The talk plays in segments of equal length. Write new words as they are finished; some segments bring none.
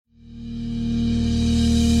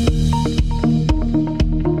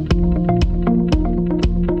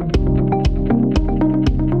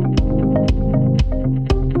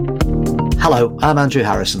Hello, I'm Andrew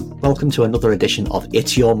Harrison. Welcome to another edition of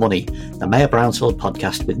It's Your Money, the Mayor Brownsfield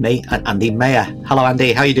podcast with me and Andy Mayer. Hello,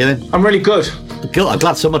 Andy. How are you doing? I'm really good. Good. I'm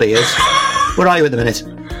glad somebody is. Where are you at the minute?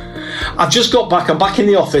 I've just got back. I'm back in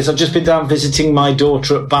the office. I've just been down visiting my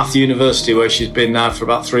daughter at Bath University, where she's been now for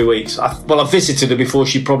about 3 weeks. I visited her before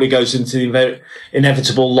she probably goes into the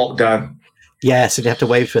inevitable lockdown. Yeah, so you have to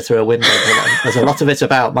wave for through a window. There's a lot of it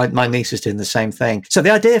about. My niece is doing the same thing. So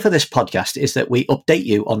the idea for this podcast is that we update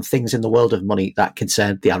you on things in the world of money that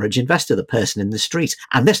concern the average investor, the person in the street.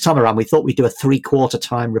 And this time around, we thought we'd do a 3/4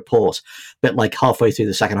 time report, a bit like halfway through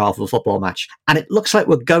the second half of a football match. And it looks like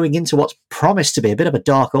we're going into what's promised to be a bit of a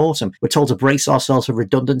dark autumn. We're told to brace ourselves for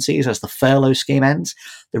redundancies as the furlough scheme ends.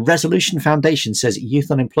 The Resolution Foundation says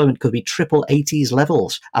youth unemployment could be triple 80s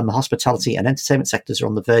levels, and the hospitality and entertainment sectors are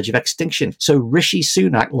on the verge of extinction. So Rishi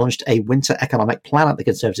Sunak launched a winter economic plan at the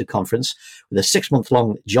Conservative conference with a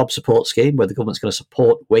 6-month-long job support scheme where the government's going to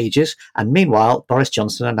support wages. And meanwhile, Boris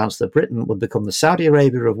Johnson announced that Britain would become the Saudi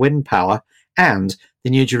Arabia of wind power and the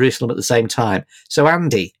New Jerusalem at the same time. So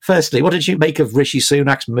Andy, firstly, what did you make of Rishi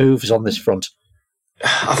Sunak's moves on this front?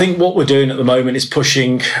 I think what we're doing at the moment is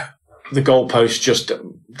pushing the goalpost just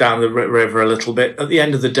down the river a little bit. At the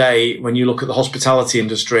end of the day, when you look at the hospitality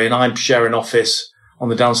industry, and I'm sharing office on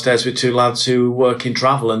the downstairs with 2 lads who work in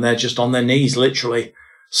travel, and they're just on their knees, literally.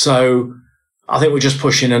 So I think we're just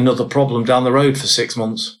pushing another problem down the road for 6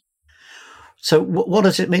 months. So what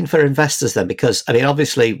does it mean for investors then? Because, I mean,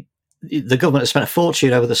 obviously, the government has spent a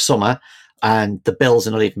fortune over the summer, and the bills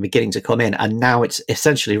are not even beginning to come in. And now it's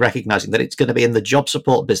essentially recognising that it's going to be in the job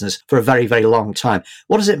support business for a very, very long time.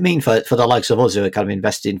 What does it mean for the likes of us who are kind of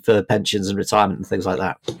investing for pensions and retirement and things like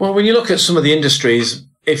that? Well, when you look at some of the industries,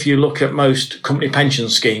 if you look at most company pension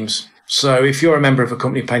schemes, so if you're a member of a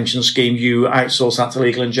company pension scheme, you outsource that to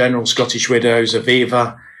Legal & General, Scottish Widows,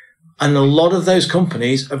 Aviva, and a lot of those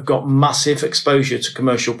companies have got massive exposure to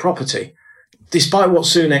commercial property. Despite what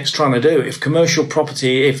Sunak's trying to do, if commercial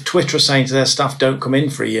property, if Twitter are saying to their staff, don't come in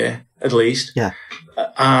for a year, at least,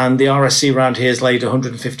 and the RSC around here has laid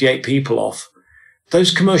 158 people off,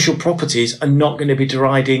 those commercial properties are not going to be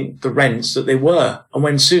deriding the rents that they were. And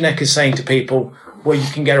when Sunak is saying to people, well, you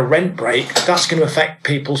can get a rent break, that's going to affect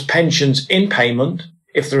people's pensions in payment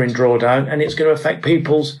if they're in drawdown, and it's going to affect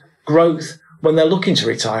people's growth when they're looking to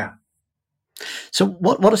retire. So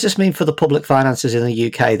what does this mean for the public finances in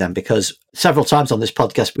the UK then? Because several times on this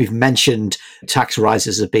podcast, we've mentioned tax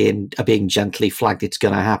rises are being gently flagged. It's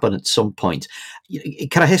going to happen at some point.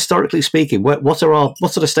 Kind of historically speaking, what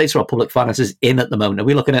sort of states are our public finances in at the moment? Are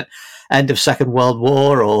we looking at end of Second World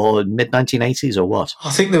War or mid-1980s or what?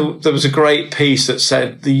 I think there was a great piece that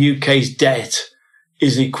said the UK's debt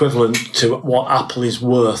is equivalent to what Apple is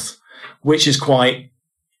worth, which is quite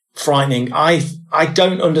frightening. I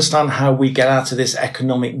don't understand how we get out of this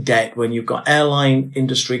economic debt when you've got airline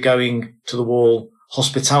industry going to the wall,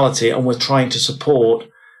 hospitality, and we're trying to support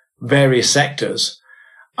various sectors.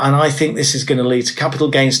 And I think this is going to lead to capital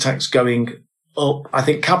gains tax going up. I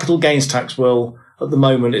think capital gains tax will, at the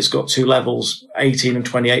moment, it's got 2 levels, 18 and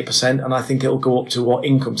 28%. And I think it'll go up to what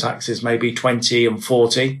income tax is, maybe 20 and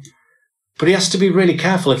 40. But he has to be really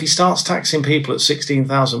careful. If he starts taxing people at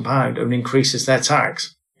 £16,000 and increases their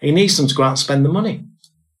tax, he needs them to go out and spend the money.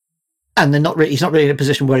 And he's not really in a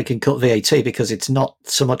position where he can cut VAT because it's not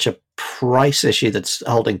so much a price issue that's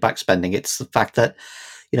holding back spending. It's the fact that,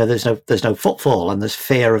 there's no footfall and there's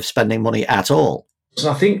fear of spending money at all. So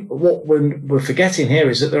I think what we're forgetting here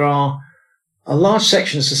is that there are a large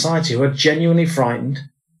section of society who are genuinely frightened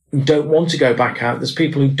and don't want to go back out. There's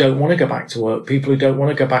people who don't want to go back to work, people who don't want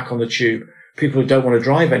to go back on the tube, people who don't want to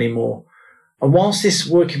drive anymore. And whilst this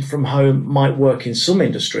working from home might work in some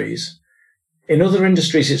industries, in other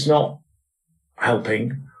industries it's not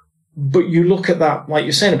helping. But you look at that, like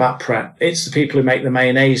you're saying about Pret, it's the people who make the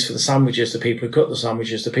mayonnaise for the sandwiches, the people who cut the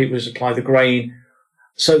sandwiches, the people who supply the grain.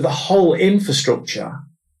 So the whole infrastructure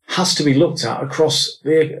has to be looked at across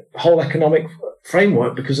the whole economic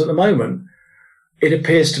framework, because at the moment, it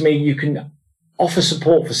appears to me you can offer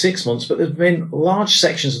support for 6 months, but there's been large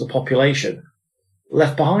sections of the population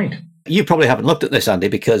left behind. You probably haven't looked at this, Andy,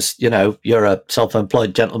 because you're a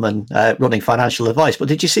self-employed gentleman running financial advice. But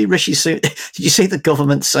did you see did you see the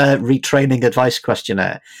government's retraining advice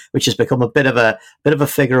questionnaire, which has become a bit of a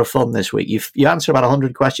figure of fun this week? You answer about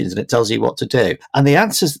 100 questions and it tells you what to do. And the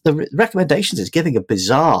answers, the recommendations, is giving a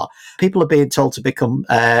bizarre. People are being told to become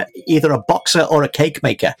either a boxer or a cake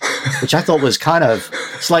maker, which I thought was kind of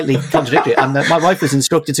slightly contradictory. And my wife was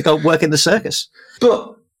instructed to go work in the circus.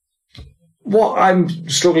 But what I'm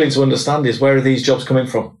struggling to understand is, where are these jobs coming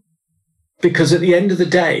from? Because at the end of the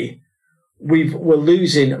day, we're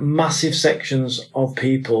losing massive sections of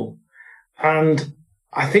people. And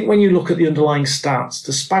I think when you look at the underlying stats,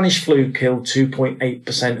 the Spanish flu killed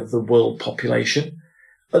 2.8% of the world population.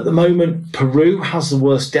 At the moment, Peru has the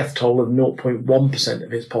worst death toll of 0.1%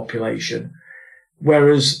 of its population,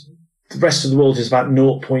 whereas the rest of the world is about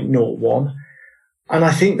 0.01. And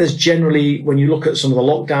I think there's generally, when you look at some of the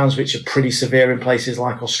lockdowns, which are pretty severe in places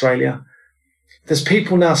like Australia, there's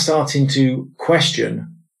people now starting to question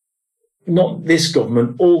not this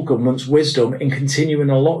government, all governments' wisdom in continuing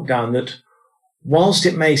a lockdown that, whilst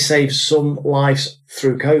it may save some lives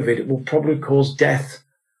through COVID, it will probably cause death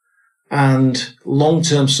and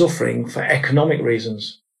long-term suffering for economic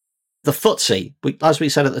reasons. The FTSE, as we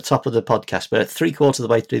said at the top of the podcast, we're at 3/4 of the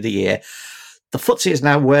way through the year. The FTSE is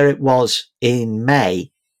now where it was in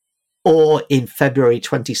May or in February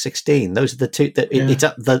 2016. Those are the two.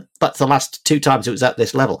 That's the last two times it was at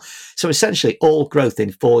this level. So essentially, all growth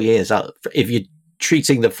in 4 years. If you're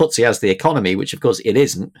treating the FTSE as the economy, which of course it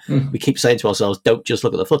isn't, we keep saying to ourselves, don't just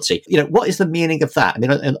look at the FTSE. What is the meaning of that? I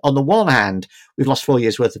mean, on the one hand, we've lost 4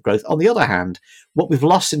 years worth of growth. On the other hand, what we've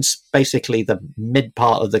lost since basically the mid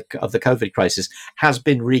part of the COVID crisis has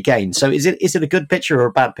been regained. So is it a good picture or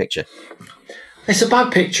a bad picture? It's a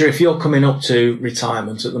bad picture if you're coming up to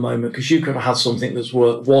retirement at the moment, because you could have had something that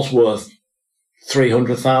was worth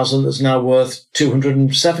 300,000 that's now worth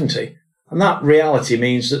 270. And that reality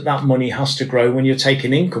means that money has to grow when you're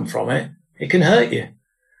taking income from it. It can hurt you.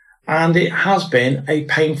 And it has been a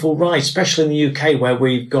painful ride, especially in the UK, where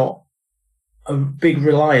we've got a big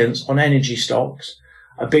reliance on energy stocks,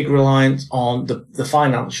 a big reliance on the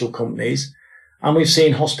financial companies. And we've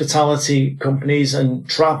seen hospitality companies and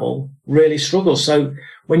travel really struggle. So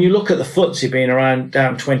when you look at the FTSE being around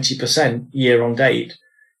down 20% year on date,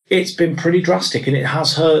 it's been pretty drastic and it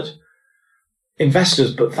has hurt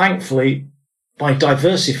investors. But thankfully, by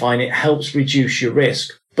diversifying, it helps reduce your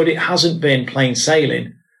risk. But it hasn't been plain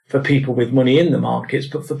sailing for people with money in the markets.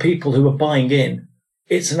 But for people who are buying in,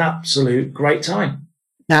 it's an absolute great time.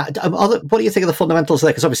 Now, what do you think of the fundamentals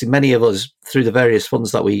there? Because obviously, many of us, through the various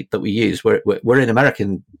funds that we use, we're in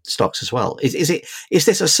American stocks as well. Is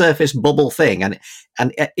this a surface bubble thing? And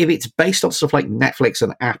if it's based on stuff like Netflix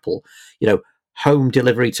and Apple, home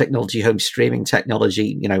delivery technology, home streaming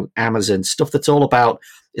technology, Amazon, stuff that's all about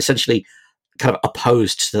essentially kind of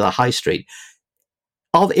opposed to the high street.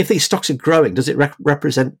 If these stocks are growing, does it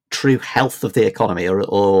represent true health of the economy,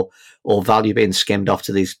 or value being skimmed off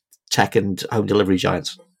to these tech and home delivery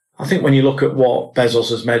giants? I think when you look at what Bezos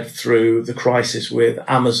has made through the crisis with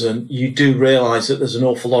Amazon, you do realize that there's an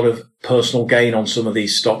awful lot of personal gain on some of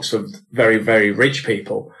these stocks for very, very rich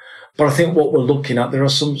people. But I think what we're looking at, there are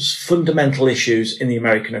some fundamental issues in the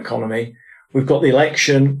American economy. We've got the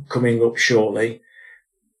election coming up shortly.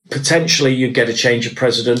 Potentially you get a change of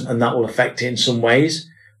president and that will affect it in some ways.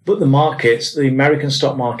 But the markets, the American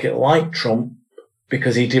stock market, like Trump,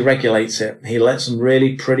 because he deregulates it. He lets them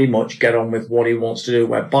really pretty much get on with what he wants to do,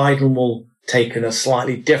 where Biden will take a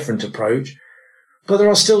slightly different approach. But there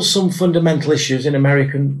are still some fundamental issues in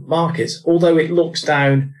American markets, although it looks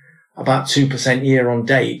down about 2% year on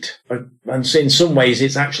date. And so in some ways,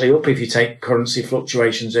 it's actually up if you take currency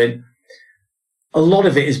fluctuations in. A lot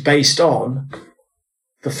of it is based on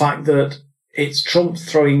the fact that it's Trump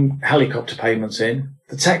throwing helicopter payments in.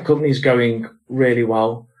 The tech companies going really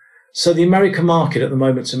well. So the American market at the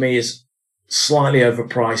moment, to me, is slightly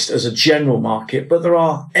overpriced as a general market, but there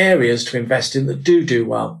are areas to invest in that do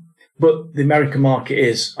well. But the American market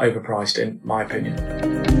is overpriced, in my opinion.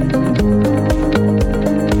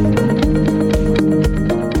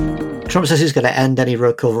 Trump says he's going to end any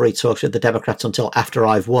recovery talks with the Democrats until after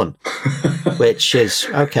I've won, which is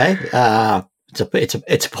okay.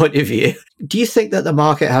 It's a point of view. Do you think that the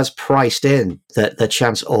market has priced in the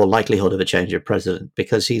chance or likelihood of a change of president,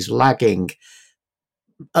 because he's lagging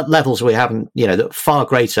at levels we haven't, far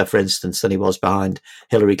greater, for instance, than he was behind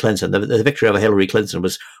Hillary Clinton? The victory over Hillary Clinton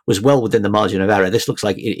was well within the margin of error. This looks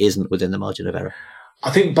like it isn't within the margin of error. I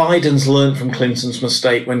think Biden's learned from Clinton's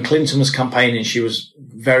mistake. When Clinton was campaigning, she was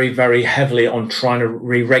very, very heavily on trying to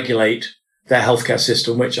re-regulate their healthcare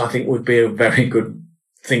system, which I think would be a very good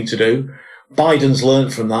thing to do. Biden's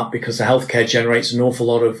learned from that because the healthcare generates an awful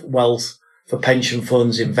lot of wealth for pension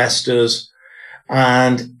funds, investors,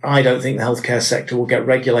 and I don't think the healthcare sector will get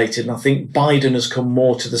regulated. And I think Biden has come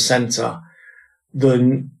more to the centre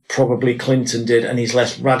than probably Clinton did, and he's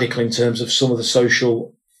less radical in terms of some of the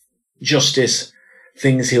social justice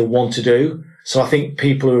things he'll want to do. So I think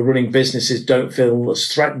people who are running businesses don't feel as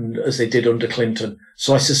threatened as they did under Clinton.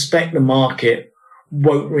 So I suspect the market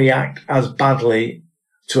won't react as badly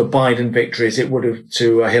to a Biden victory as it would have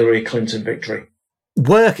to a Hillary Clinton victory.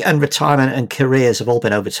 Work and retirement and careers have all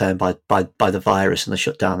been overturned by the virus and the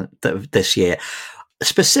shutdown this year.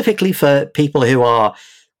 Specifically for people who are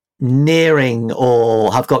nearing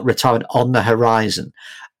or have got retirement on the horizon,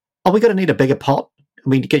 are we going to need a bigger pot? I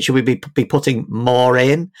mean, should we be putting more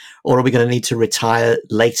in, or are we going to need to retire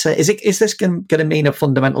later? Is this going to mean a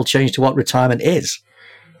fundamental change to what retirement is?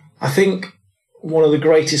 I think one of the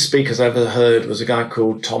greatest speakers I ever heard was a guy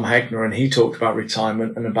called Tom Hegner, and he talked about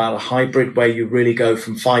retirement and about a hybrid where you really go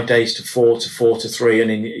from 5 days to 4 to 3, and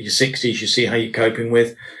in your 60s you see how you're coping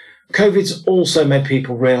with. COVID's also made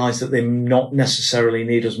people realise that they not necessarily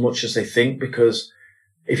need as much as they think, because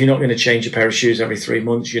if you're not going to change a pair of shoes every 3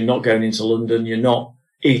 months, you're not going into London, you're not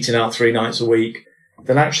eating out 3 nights a week,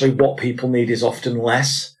 then actually what people need is often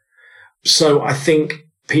less. So I think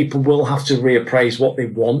people will have to reappraise what they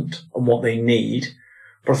want and what they need.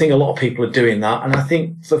 But I think a lot of people are doing that. And I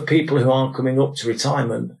think for people who aren't coming up to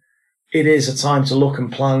retirement, it is a time to look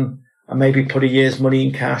and plan and maybe put a year's money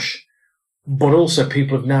in cash. But also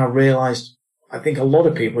people have now realised, I think a lot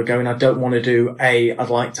of people are going, I don't want to do A, I'd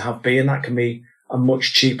like to have B, and that can be a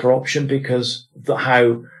much cheaper option because I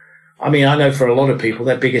know for a lot of people,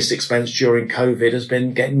 their biggest expense during COVID has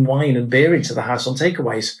been getting wine and beer into the house on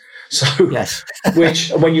takeaways. So, yes.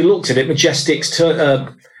 Which, when you looked at it, Majestic's, I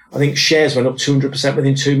think shares went up 200%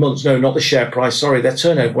 within 2 months. No, not the share price. Sorry, their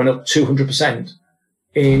turnover went up 200%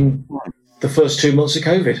 in the first 2 months of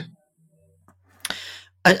COVID.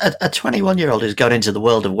 A 21-year-old who's going into the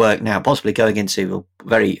world of work now, possibly going into a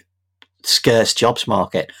very scarce jobs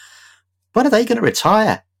market, when are they going to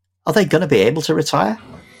retire? Are they going to be able to retire?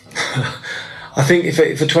 I think if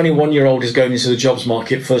a 21-year-old is going into the jobs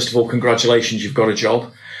market, first of all, congratulations, you've got a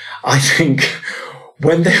job. I think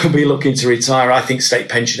when they'll be looking to retire, I think state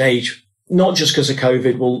pension age, not just because of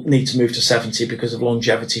COVID, will need to move to 70 because of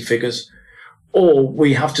longevity figures, or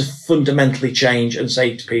we have to fundamentally change and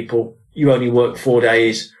say to people, you only work 4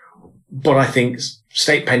 days. But I think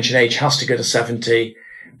state pension age has to go to 70,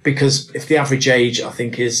 because if the average age, I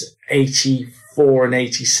think, is 84 and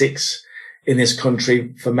 86 in this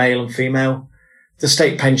country for male and female, the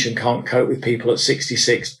state pension can't cope with people at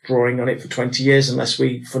 66 drawing on it for 20 years unless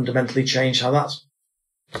we fundamentally change how that's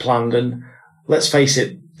planned. And let's face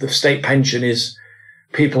it, the state pension is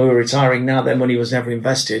people who are retiring now, their money was never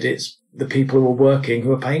invested. It's the people who are working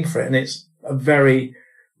who are paying for it. And it's a very,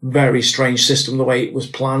 very strange system, the way it was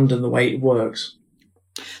planned and the way it works.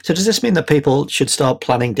 So does this mean that people should start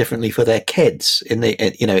planning differently for their kids in the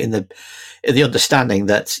understanding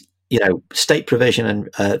that, state provision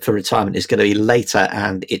and for retirement is going to be later,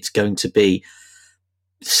 and it's going to be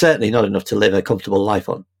certainly not enough to live a comfortable life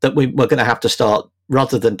on? That we're going to have to start,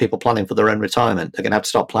 rather than people planning for their own retirement, they're going to have to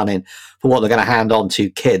start planning for what they're going to hand on to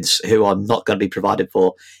kids who are not going to be provided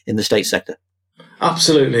for in the state sector.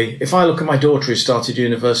 Absolutely. If I look at my daughter who started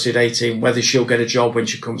university at 18, whether she'll get a job when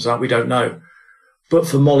she comes out, we don't know. But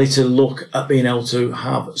for Molly to look at being able to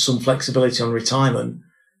have some flexibility on retirement,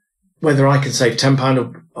 whether I can save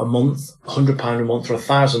 £10 a month, £100 a month, or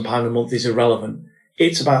 £1,000 a month is irrelevant.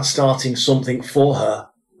 It's about starting something for her,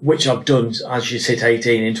 which I've done as she's hit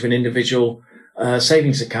 18, into an individual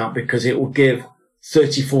savings account, because it will give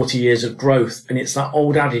 30, 40 years of growth. And it's that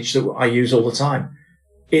old adage that I use all the time.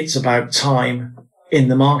 It's about time in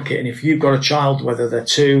the market. And if you've got a child, whether they're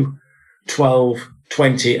 2, 12,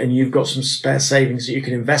 20, and you've got some spare savings that you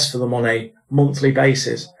can invest for them on a monthly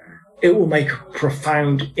basis, it will make a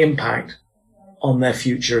profound impact on their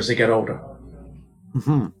future as they get older.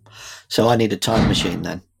 Mm-hmm. So I need a time machine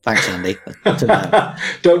then. Thanks, Andy.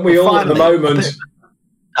 Don't we all at the moment?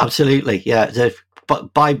 Absolutely, yeah.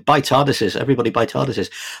 Buy TARDISes. Everybody buy TARDISes.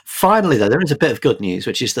 Finally, though, there is a bit of good news,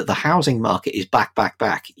 which is that the housing market is back.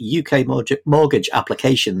 UK mortgage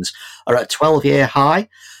applications are at a 12-year high.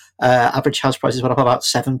 Average house prices went up about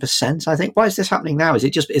 7%, I think. Why is this happening now? Is it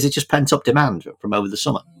just pent-up demand from over the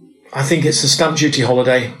summer? I think it's the stamp duty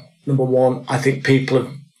holiday, number one. I think people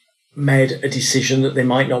have made a decision that they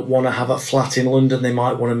might not want to have a flat in London. They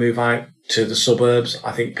might want to move out to the suburbs.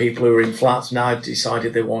 I think people who are in flats now have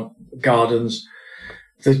decided they want gardens.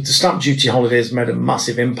 The stamp duty holiday has made a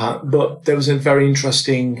massive impact, but there was a very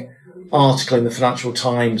interesting article in the Financial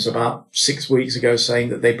Times about 6 weeks ago saying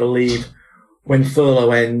that they believe when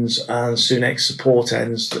furlough ends and Sunak's support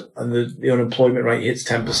ends and the unemployment rate hits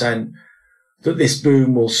 10%, that this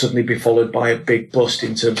boom will suddenly be followed by a big bust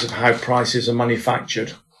in terms of how prices are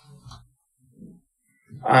manufactured.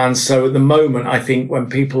 And so at the moment, I think when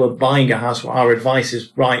people are buying a house, our advice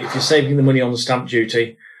is, right, if you're saving the money on the stamp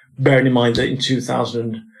duty, bearing in mind that in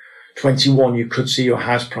 2021, you could see your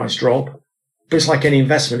house price drop. But it's like any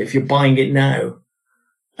investment. If you're buying it now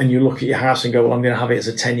and you look at your house and go, well, I'm going to have it as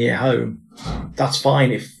a 10-year home, that's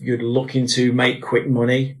fine. If you're looking to make quick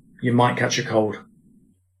money, you might catch a cold.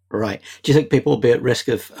 Right. Do you think people will be at risk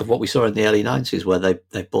of what we saw in the early 90s, where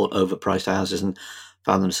they bought overpriced houses and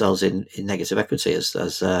found themselves in negative equity as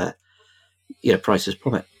prices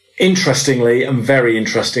plummet? Interestingly, and very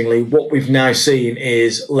interestingly, what we've now seen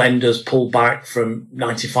is lenders pull back from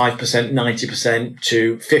 95%, 90%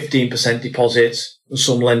 to 15% deposits.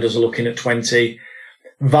 Some lenders are looking at 20%.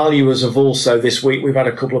 Valuers have also, this week, we've had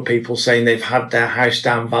a couple of people saying they've had their house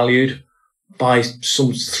downvalued by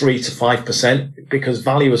some 3 to 5%, because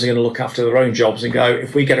valuers are going to look after their own jobs and go,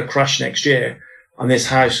 if we get a crash next year and this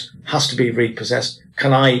house has to be repossessed,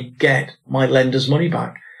 can I get my lender's money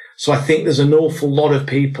back? So I think there's an awful lot of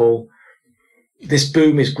people. This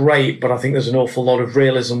boom is great, but I think there's an awful lot of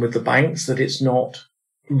realism with the banks that it's not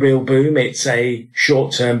real boom. It's a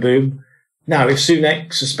short-term boom. Now, if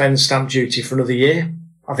Sunak suspends stamp duty for another year,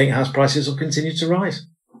 I think house prices will continue to rise.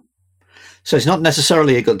 So it's not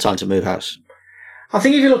necessarily a good time to move house. I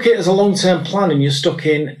think if you look at it as a long-term plan and you're stuck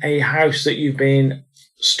in a house that you've been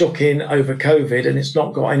stuck in over COVID and it's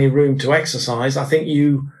not got any room to exercise, I think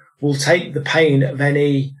you will take the pain of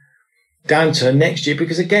any downturn next year.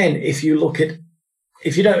 Because again, your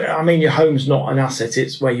home's not an asset,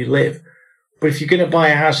 it's where you live. But if you're going to buy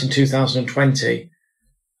a house in 2020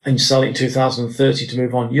 and sell it in 2030 to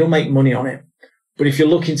move on, you'll make money on it. But if you're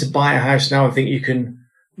looking to buy a house now and think you can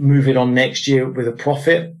move it on next year with a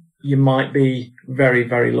profit, you might be very,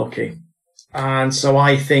 very lucky. And so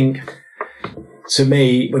I think, to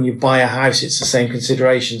me, when you buy a house, it's the same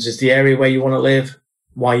considerations. Is the area where you want to live?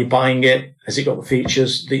 Why are you buying it? Has it got the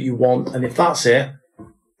features that you want? And if that's it,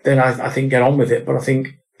 then I think get on with it. But I think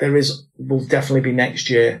will definitely be next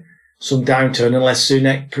year some downturn unless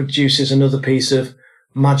Sunak produces another piece of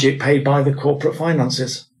magic paid by the corporate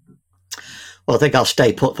finances. Well, I think I'll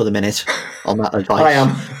stay put for the minute on that advice. I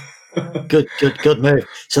am. Good move.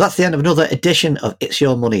 So that's the end of another edition of It's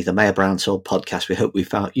Your Money, the Mayor Brown Told podcast. We hope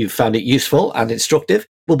you've found it useful and instructive.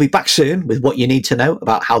 We'll be back soon with what you need to know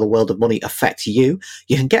about how the world of money affects you.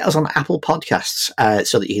 You can get us on Apple Podcasts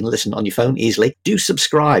so that you can listen on your phone easily. Do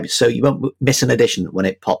subscribe so you won't miss an edition when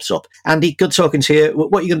it pops up. Andy, good talking to you.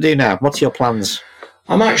 What are you going to do now? What's your plans?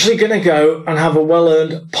 I'm actually going to go and have a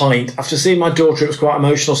well-earned pint. After seeing my daughter, it was quite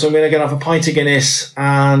emotional, so I'm going to go and have a pint of Guinness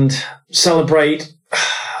and celebrate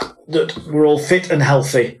that we're all fit and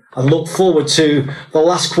healthy, and look forward to the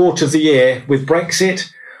last quarter of the year with Brexit,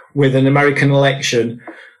 with an American election,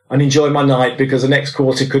 and enjoy my night, because the next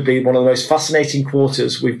quarter could be one of the most fascinating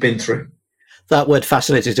quarters we've been through. That word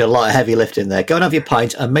fascinating did a lot of heavy lifting there. Go and have your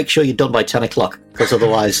pint and make sure you're done by 10 o'clock, because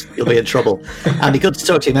otherwise you'll be in trouble. Andy, good to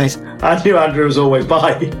talk to you, mate. And you, Andrew, as always.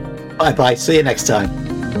 Bye. Bye-bye. See you next time.